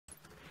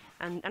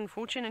And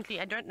unfortunately,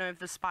 I don't know if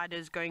the spider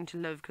is going to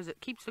live because it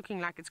keeps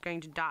looking like it's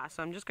going to die.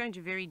 So I'm just going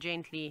to very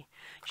gently...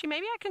 Actually,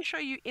 maybe I can show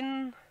you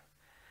in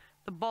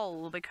the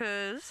bowl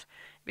because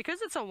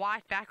it's a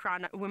white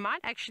background. We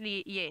might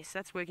actually... Yes,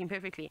 that's working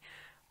perfectly.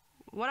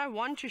 What I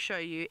want to show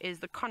you is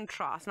the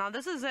contrast. Now,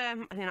 this is... I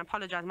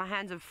apologize. My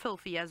hands are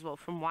filthy as well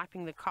from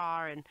wiping the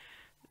car and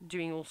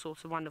doing all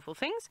sorts of wonderful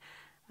things.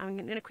 I'm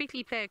going to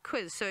quickly play a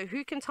quiz. So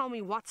who can tell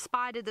me what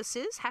spider this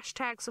is?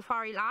 Hashtag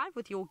Safari Live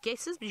with your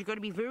guesses, but you've got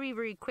to be very,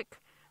 very quick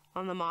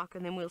on the mark,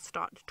 and then we'll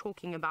start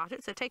talking about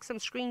it. So take some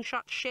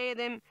screenshots, share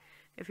them.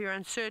 If you're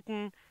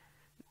uncertain,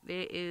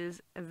 there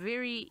is a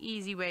very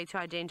easy way to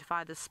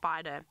identify the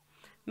spider.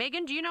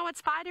 Megan, do you know what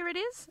spider it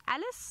is?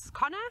 Alice?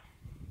 Connor?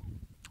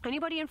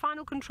 Anybody in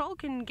Final Control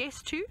can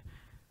guess too?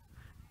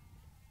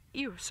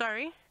 Ew,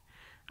 sorry.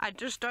 I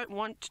just don't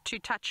want to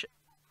touch...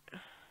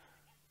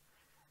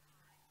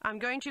 I'm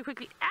going to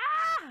quickly...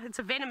 Ah! It's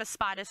a venomous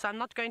spider, so I'm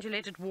not going to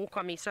let it walk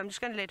on me. So I'm just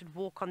going to let it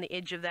walk on the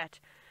edge of that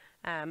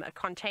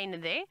container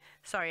there.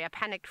 Sorry, I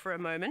panicked for a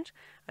moment.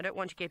 I don't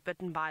want to get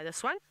bitten by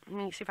this one.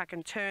 Let me see if I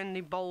can turn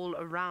the bowl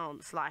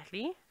around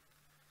slightly,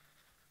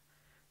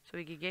 so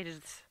we can get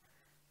its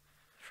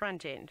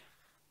front end.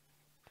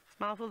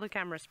 Smile for the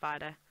camera,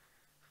 spider.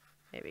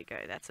 There we go.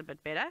 That's a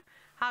bit better.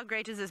 How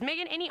great is this?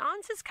 Megan, any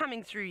answers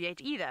coming through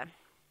yet either?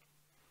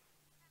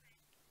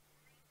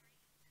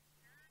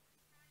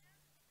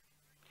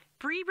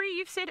 Bree,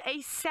 you've said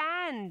a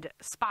sand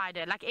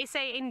spider, like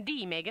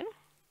S-A-N-D, Megan.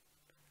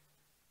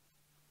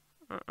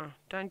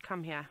 Don't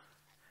come here.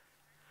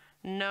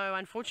 No,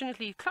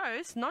 unfortunately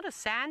close. Not a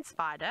sand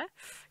spider.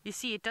 You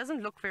see, it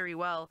doesn't look very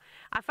well.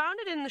 I found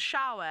it in the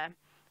shower,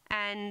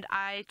 and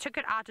I took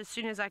it out as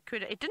soon as I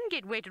could. It didn't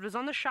get wet. It was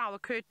on the shower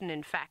curtain,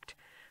 in fact.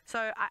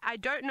 So I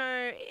don't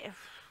know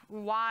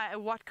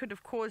what could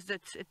have caused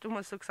it. It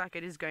almost looks like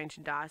it is going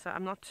to die, so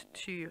I'm not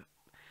too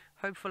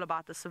hopeful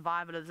about the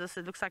survival of this.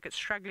 It looks like it's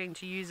struggling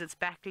to use its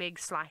back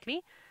legs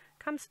slightly.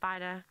 Come,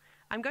 spider.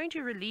 I'm going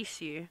to release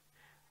you.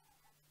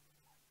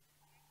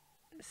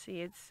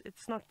 See,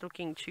 it's not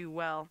looking too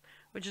well,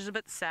 which is a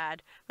bit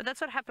sad. But that's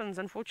what happens,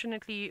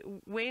 unfortunately,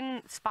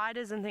 when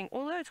spiders and things...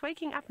 Although it's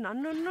waking up now.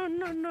 No.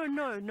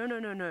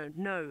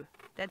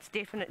 That's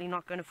definitely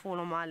not going to fall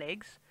on my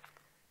legs.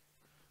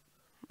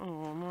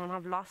 Oh, man,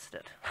 I've lost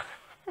it.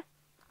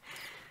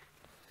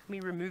 Me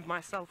remove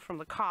myself from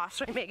the car.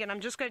 Sorry, Megan, I'm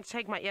just going to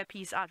take my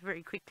earpiece out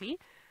very quickly.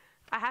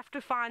 I have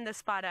to find the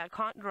spider. I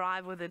can't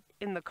drive with it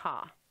in the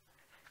car.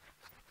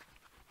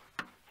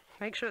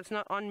 Make sure it's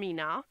not on me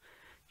now.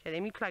 Okay,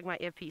 let me plug my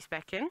earpiece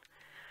back in.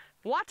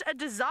 What a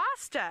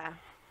disaster!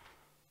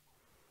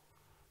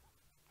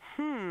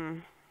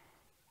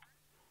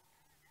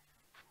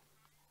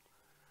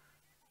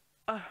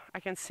 Oh, I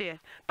can see it.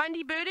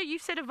 Bundy Birder, you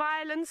said a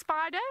violin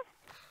spider?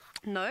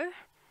 No,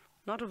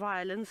 not a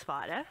violin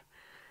spider.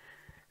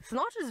 It's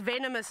not as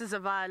venomous as a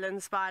violin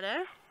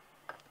spider.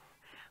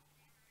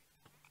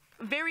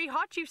 Very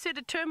hot, you've said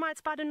a termite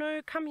spider.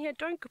 No, come here,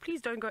 please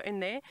don't go in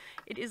there.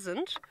 It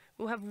isn't.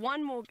 We'll have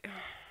one more.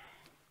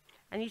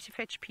 I need to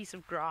fetch a piece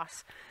of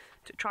grass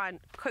to try and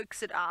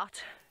coax it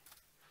out.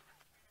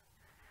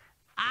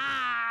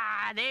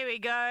 Ah, there we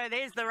go.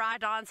 There's the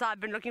right answer I've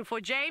been looking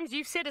for. James,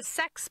 you've said a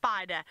sack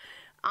spider.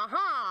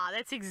 Aha,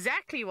 that's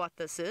exactly what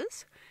this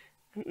is.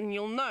 And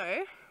you'll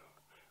know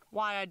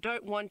why I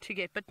don't want to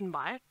get bitten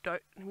by it.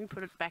 Let me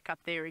put it back up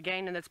there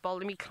again, and that's bold.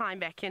 Let me climb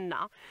back in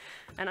now,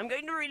 and I'm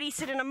going to release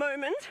it in a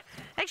moment.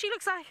 Actually,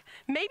 looks like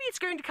maybe it's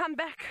going to come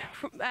back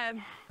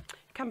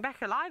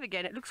alive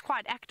again. It looks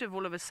quite active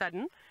all of a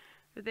sudden.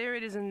 But there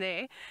it is in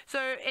there.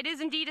 So it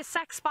is indeed a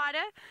sack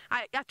spider.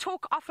 I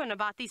talk often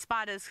about these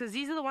spiders because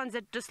these are the ones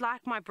that just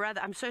like my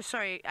brother. I'm so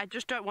sorry. I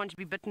just don't want to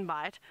be bitten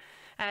by it.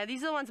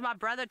 These are the ones my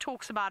brother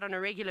talks about on a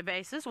regular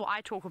basis, or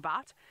I talk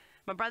about.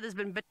 My brother's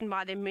been bitten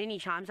by them many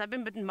times. I've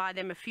been bitten by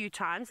them a few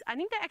times. I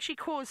think they actually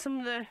cause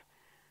some of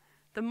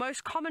the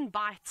most common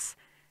bites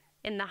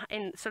in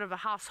sort of a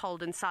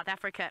household in South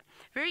Africa.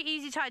 Very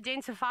easy to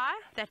identify.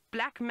 That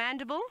black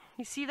mandible,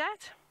 you see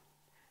that?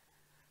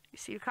 You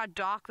see look how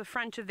dark the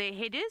front of their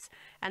head is,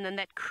 and then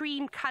that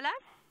cream color.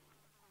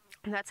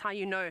 And that's how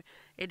you know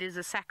it is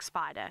a sack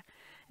spider.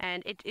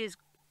 And it's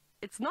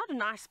not a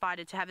nice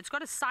spider to have. It's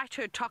got a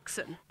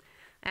cytotoxin.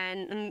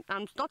 And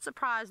I'm not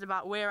surprised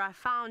about where I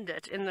found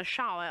it in the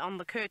shower on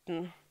the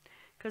curtain,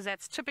 because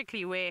that's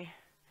typically where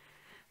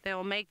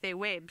they'll make their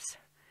webs.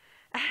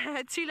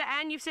 Tayla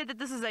Ann, you've said that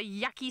this is a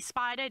yucky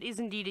spider. It is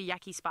indeed a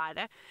yucky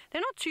spider.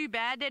 They're not too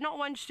bad. They're not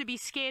ones to be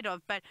scared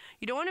of, but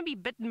you don't want to be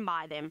bitten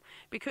by them,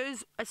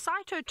 because a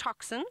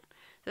cytotoxin,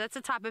 that's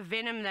the type of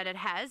venom that it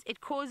has, it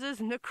causes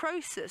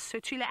necrosis. So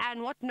Tayla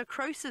Ann, what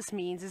necrosis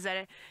means is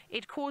that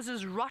it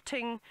causes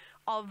rotting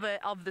of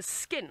the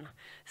skin.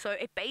 So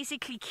it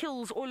basically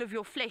kills all of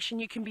your flesh,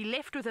 and you can be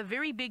left with a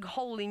very big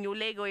hole in your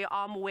leg or your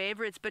arm or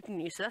wherever it's bitten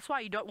you. So that's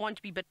why you don't want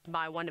to be bitten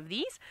by one of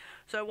these.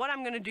 So what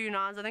I'm going to do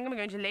now is I think I'm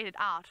going to let it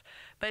out.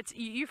 But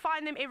you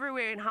find them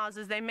everywhere in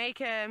houses. They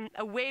make a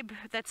web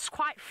that's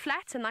quite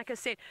flat, and like I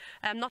said,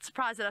 I'm not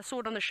surprised that I saw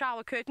it on the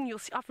shower curtain.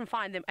 You'll often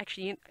find them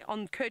actually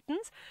on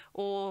curtains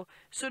or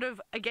sort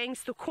of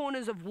against the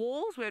corners of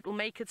walls where it will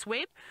make its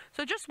web.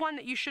 So just one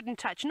that you shouldn't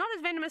touch. Not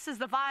as venomous as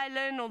the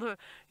violin or the,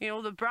 you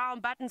know, the brown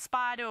button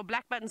spider or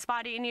black button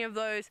spider, any of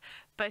those,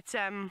 but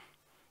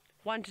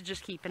one to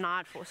just keep an eye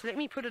out for. So let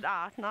me put it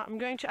out. Now I'm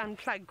going to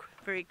unplug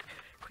very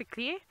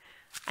quickly.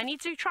 I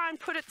need to try and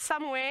put it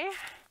somewhere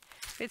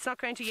it's not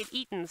going to get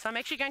eaten. So I'm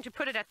actually going to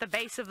put it at the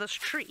base of this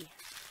tree.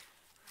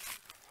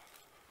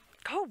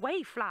 Go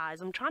away,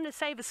 flies. I'm trying to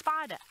save a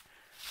spider.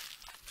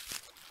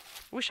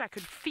 Wish I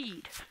could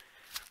feed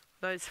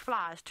those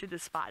flies to the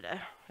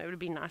spider. That would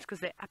be nice because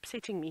they're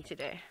upsetting me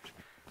today.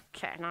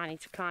 Okay, now I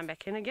need to climb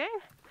back in again.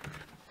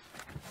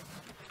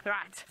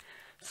 Right,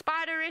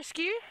 spider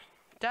rescue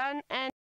done and